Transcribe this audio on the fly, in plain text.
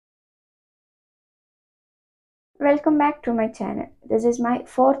Welcome back to my channel. This is my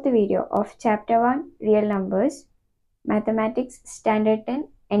fourth video of Chapter 1 Real Numbers, Mathematics Standard 10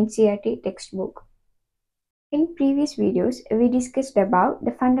 NCERT textbook. In previous videos, we discussed about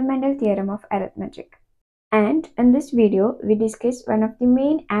the fundamental theorem of arithmetic. And in this video, we discuss one of the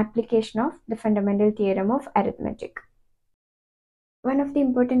main application of the fundamental theorem of arithmetic. One of the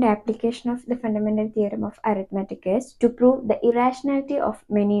important application of the fundamental theorem of arithmetic is to prove the irrationality of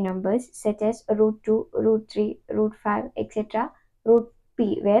many numbers such as root 2, root 3, root 5, etc., root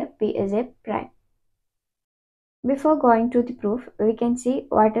p, where p is a prime. Before going to the proof, we can see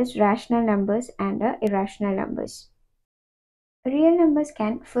what is rational numbers and irrational numbers. Real numbers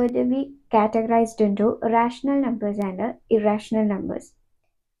can further be categorized into rational numbers and irrational numbers.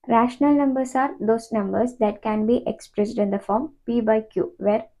 Rational numbers are those numbers that can be expressed in the form p by q,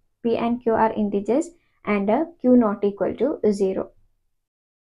 where p and q are integers and q not equal to 0.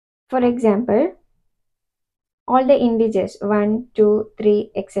 For example, all the integers 1, 2,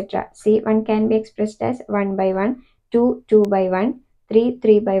 3, etc. See, 1 can be expressed as 1 by 1, 2, 2 by 1, 3,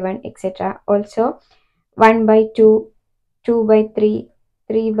 3 by 1, etc. Also, 1 by 2, 2 by 3,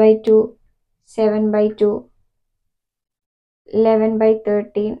 3 by 2, 7 by 2, 11 by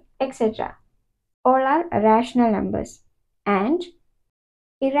 13, etc. All are rational numbers. And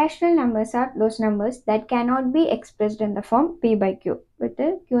irrational numbers are those numbers that cannot be expressed in the form p by q, with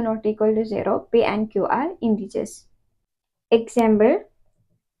the q not equal to 0. P and q are integers. Example,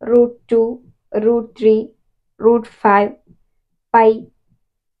 root 2, root 3, root 5, pi,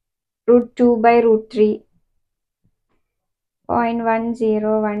 root 2 by root 3,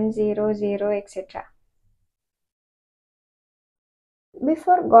 0.10100, etc.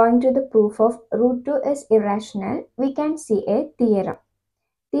 Before going to the proof of root 2 is irrational, we can see a theorem.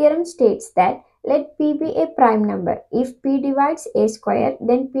 Theorem states that let p be a prime number. If p divides a square,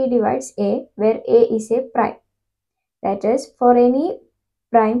 then p divides a, where a is a prime. That is, for any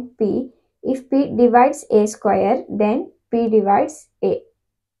prime p, if p divides a square, then p divides a,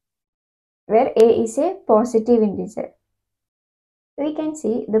 where a is a positive integer. We can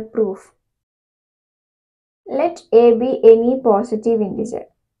see the proof. Let a be any positive integer.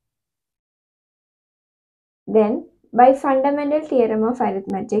 Then, by fundamental theorem of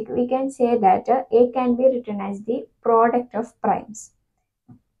arithmetic, we can say that a can be written as the product of primes.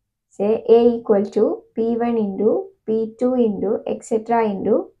 Say a equal to p1 into p2 into etc.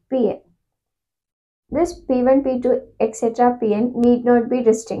 into pn. This p1, p2, etc. pn need not be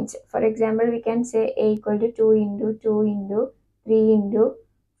distinct. For example, we can say a equal to 2 into 2 into 3 into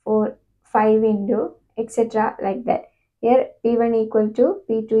 4, 5 into etc. like that. Here p1 equal to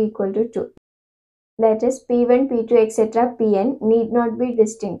p2 equal to 2. That is, p1, p2, etc. pn need not be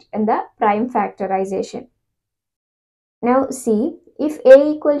distinct in the prime factorization. Now see, if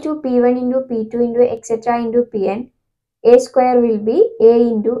a equal to p1 into p2 into etc. into pn, a square will be a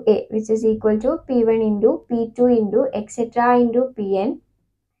into a, which is equal to p1 into p2 into etc. into pn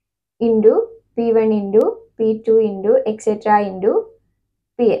into p1 into p2 into etc. into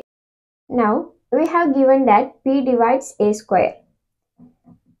pn. Now we have given that p divides a square.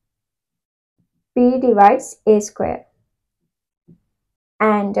 P divides a square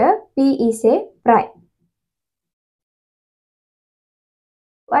and p is a prime.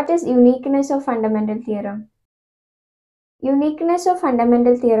 What is uniqueness of fundamental theorem? Uniqueness of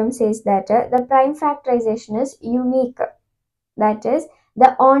fundamental theorem says that the prime factorization is unique. That is,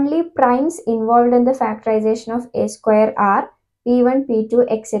 the only primes involved in the factorization of a square are p1, p2,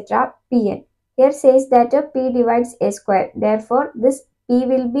 etc. pn. Here says that p divides a square. Therefore, this p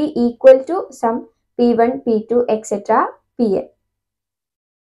will be equal to some p1, p2, etc. pn.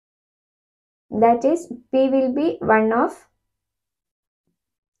 That is, p will be one of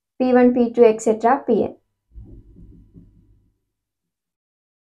p1, p2, etc. pn.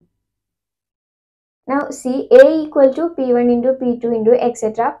 Now see, a equal to p1 into p2 into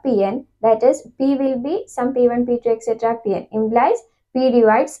etc. pn. That is, p will be some p1, p2, etc. pn. Implies p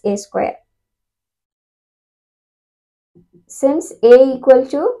divides a square. Since a equal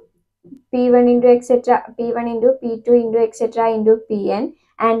to p1 into etc. p1 into p2 into etc. into pn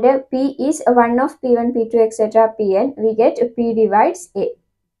and p is one of p1, p2, etc. pn, we get p divides a.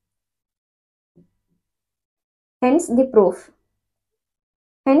 Hence the proof.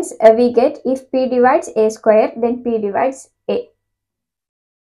 Hence we get if p divides a square, then p divides a.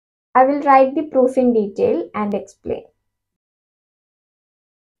 I will write the proof in detail and explain.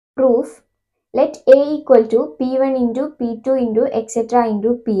 Proof. Let a equal to p1 into p2 into etc.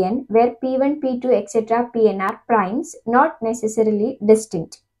 into pn, where p1, p2, etc. pn are primes, not necessarily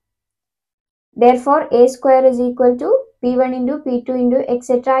distinct. Therefore, a square is equal to P1 into P2 into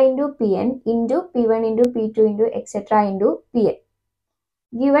etc. into Pn into P1 into P2 into etc. into Pn.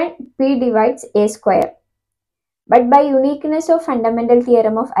 Given P divides A square. But by uniqueness of fundamental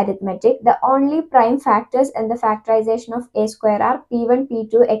theorem of arithmetic, the only prime factors in the factorization of A square are P1,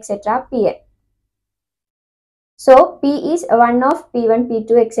 P2, etc. Pn. So P is 1 of P1,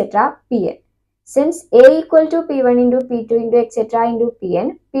 P2, etc. Pn. Since A equal to P1 into P2 into etc. into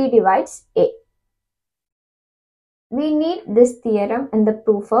Pn, P divides A. We need this theorem in the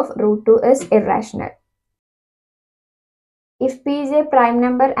proof of root 2 is irrational. If P is a prime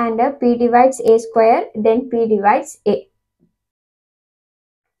number and P divides A square, then P divides A.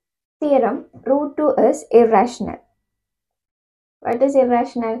 Theorem root 2 is irrational. What is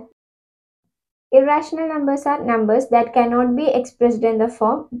irrational? Irrational numbers are numbers that cannot be expressed in the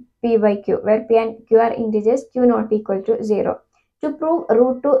form P by Q, where P and Q are integers, Q not equal to 0. To prove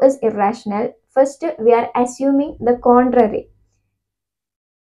root 2 is irrational, first we are assuming the contrary.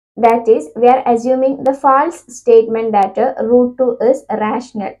 That is, we are assuming the false statement that root 2 is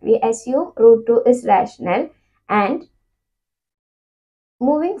rational. We assume root 2 is rational, and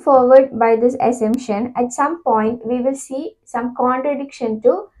moving forward by this assumption, at some point we will see some contradiction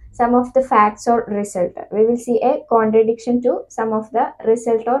to some of the facts or result. We will see a contradiction to some of the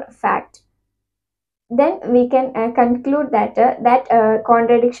result or fact. Then we can conclude that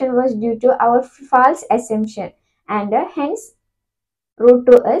contradiction was due to our false assumption, and hence root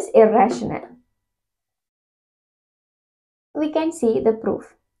 2 is irrational. We can see the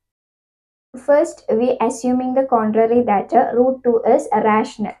proof. First, we assuming the contrary that root 2 is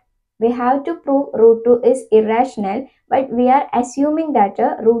rational. We have to prove root 2 is irrational, but we are assuming that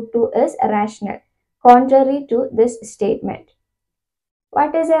root 2 is rational, contrary to this statement.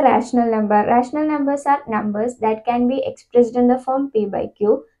 What is a rational number? Rational numbers are numbers that can be expressed in the form P by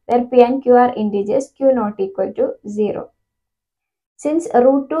Q, where P and Q are integers, Q not equal to 0. Since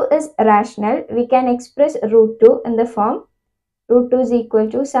root 2 is rational, we can express root 2 in the form root 2 is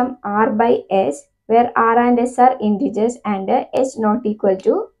equal to some r by s, where r and s are integers and s not equal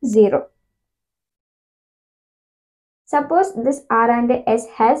to 0. Suppose this r and s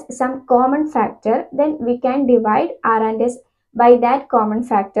has some common factor, then we can divide r and s by that common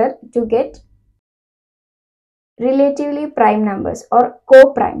factor to get relatively prime numbers or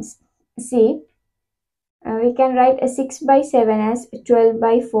co-primes. See, we can write a 6 by 7 as 12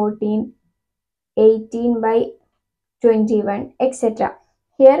 by 14, 18 by 21, etc.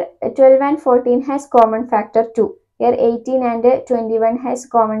 Here 12 and 14 has common factor 2. Here 18 and 21 has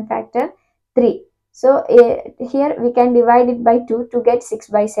common factor 3. So here we can divide it by 2 to get 6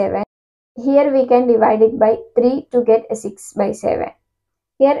 by 7. Here we can divide it by 3 to get 6 by 7.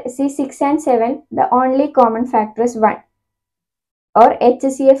 Here see 6 and 7, the only common factor is 1, or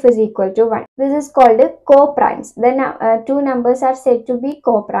HCF is equal to 1. This is called co-primes. Then two numbers are said to be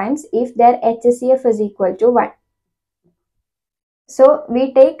co-primes if their HCF is equal to 1. So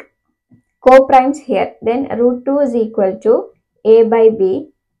we take co-primes here. Then root 2 is equal to A by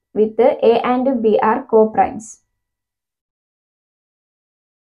B, with A and B are co-primes.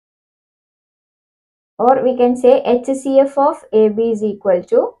 Or we can say HCF of AB is equal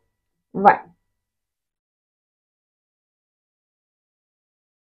to 1.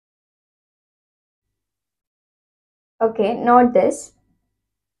 Okay, note this.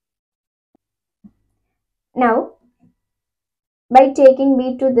 Now, by taking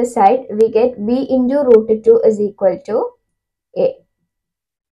B to the side, we get B into root 2 is equal to A.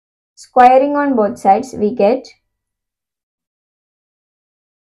 Squaring on both sides, we get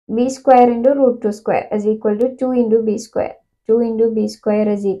B square into root 2 square is equal to 2 into B square. 2 into B square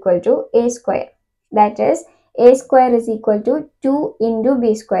is equal to A square. That is, A square is equal to 2 into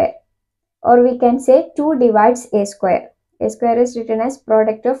B square. Or we can say 2 divides A square. A square is written as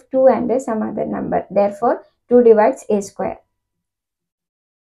product of 2 and some other number. Therefore, 2 divides A square.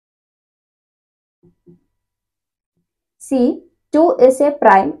 See, 2 is a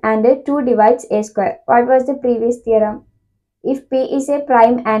prime and 2 divides A square. What was the previous theorem? If P is a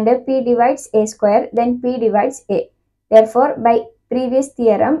prime and P divides A square, then P divides A. Therefore, by previous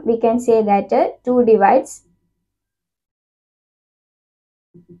theorem, we can say that 2 divides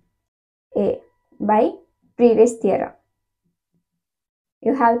A by previous theorem.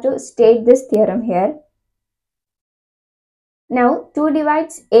 You have to state this theorem here. Now, 2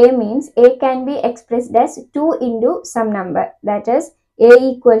 divides A means A can be expressed as 2 into some number. That is, A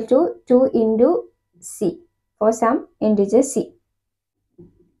equal to 2 into C for some integer C.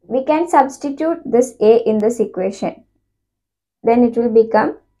 We can substitute this A in this equation. Then it will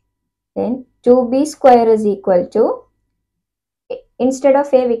become, then 2B square is equal to Instead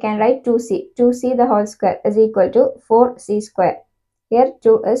of a, we can write 2c. 2c the whole square is equal to 4c square. Here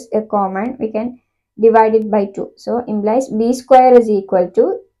 2 is a common. We can divide it by 2. So implies b square is equal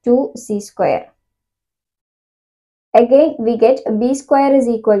to 2c square. Again we get b square is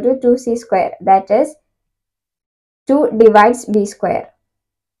equal to 2c square. That is 2 divides b square.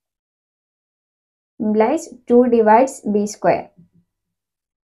 Implies 2 divides b square.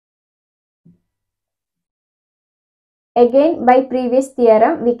 Again by previous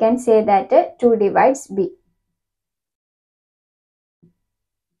theorem we can say that 2 divides b.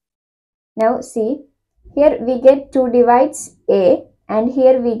 Now see, here we get 2 divides a and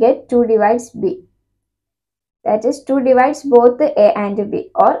here we get 2 divides b. That is 2 divides both a and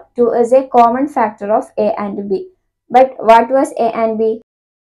b, or 2 is a common factor of a and b. But what was a and b?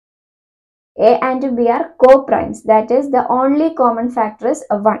 A and b are co-primes. That is the only common factor is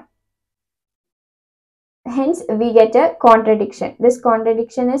 1. Hence we get a contradiction. This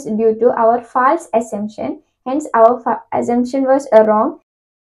contradiction is due to our false assumption. Hence our assumption was wrong.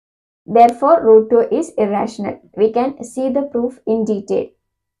 Therefore root 2 is irrational. We can see the proof in detail.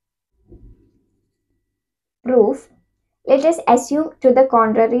 Proof. Let us assume to the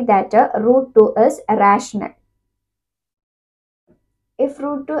contrary that root 2 is rational. If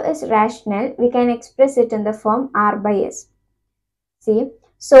root 2 is rational, we can express it in the form r by s. See,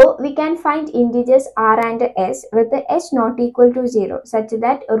 so we can find integers r and s with the s not equal to 0 such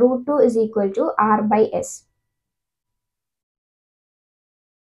that root 2 is equal to r by s.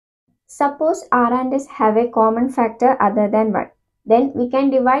 Suppose r and s have a common factor other than 1. Then we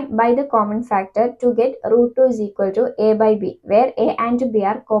can divide by the common factor to get root 2 is equal to a by b, where a and b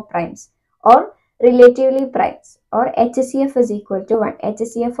are co-primes or relatively primes, or HCF is equal to 1.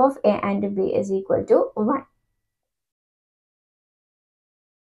 HCF of a and b is equal to 1.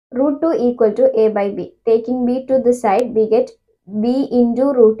 Root 2 equal to a by b. Taking b to the side, we get b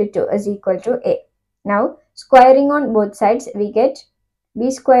into root 2 is equal to a. Now squaring on both sides, we get b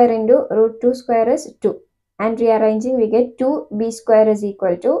square into root 2 square is 2. And rearranging, we get 2b square is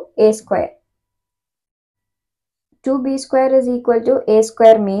equal to a square. 2b square is equal to a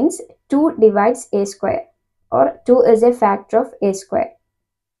square means 2 divides a square, or 2 is a factor of a square.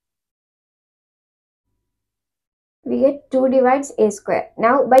 We get 2 divides a square.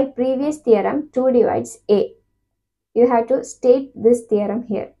 Now by previous theorem, 2 divides a. You have to state this theorem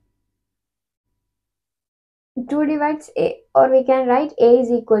here. 2 divides a, or we can write a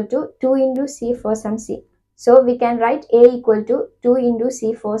is equal to 2 into c for some c. So we can write a equal to 2 into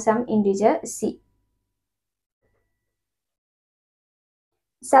c for some integer c.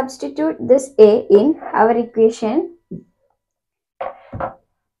 Substitute this a in our equation.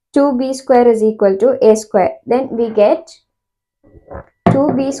 2b square is equal to a square. Then we get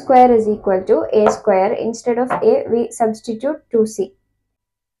 2b square is equal to a square. Instead of a, we substitute 2c.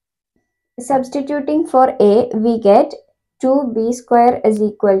 Substituting for a, we get 2b square is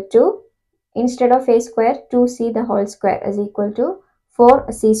equal to, instead of a square, 2c the whole square is equal to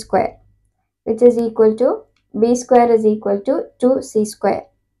 4c square, which is equal to b square is equal to 2c square.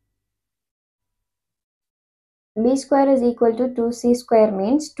 B square is equal to 2c square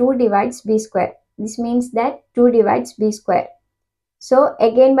means 2 divides b square. This means that 2 divides b square. So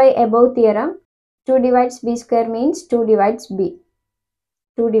again by above theorem, 2 divides b square means 2 divides b.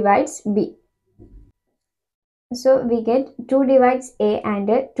 2 divides b. So we get 2 divides a and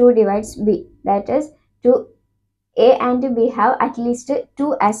 2 divides b. That is, a and b have at least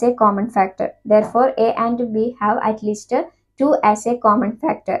 2 as a common factor. Therefore a and b have at least 2 as a common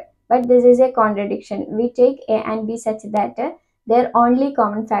factor. But this is a contradiction. We take a and b such that their only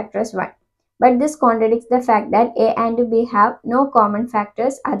common factor is 1. But this contradicts the fact that a and b have no common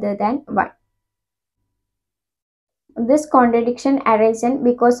factors other than 1. This contradiction arises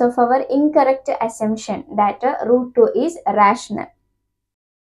because of our incorrect assumption that root 2 is rational.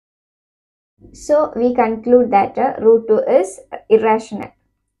 So we conclude that root 2 is irrational.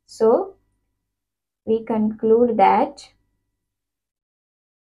 So we conclude that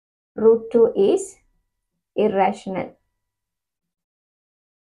root 2 is irrational.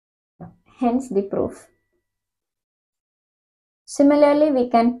 Hence the proof. Similarly, we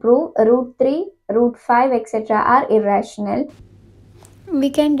can prove root 3, root 5, etc. are irrational. We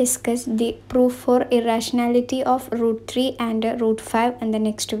can discuss the proof for irrationality of root 3 and root 5 in the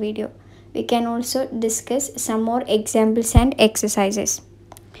next video. We can also discuss some more examples and exercises.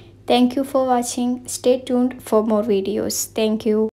 Thank you for watching. Stay tuned for more videos. Thank you.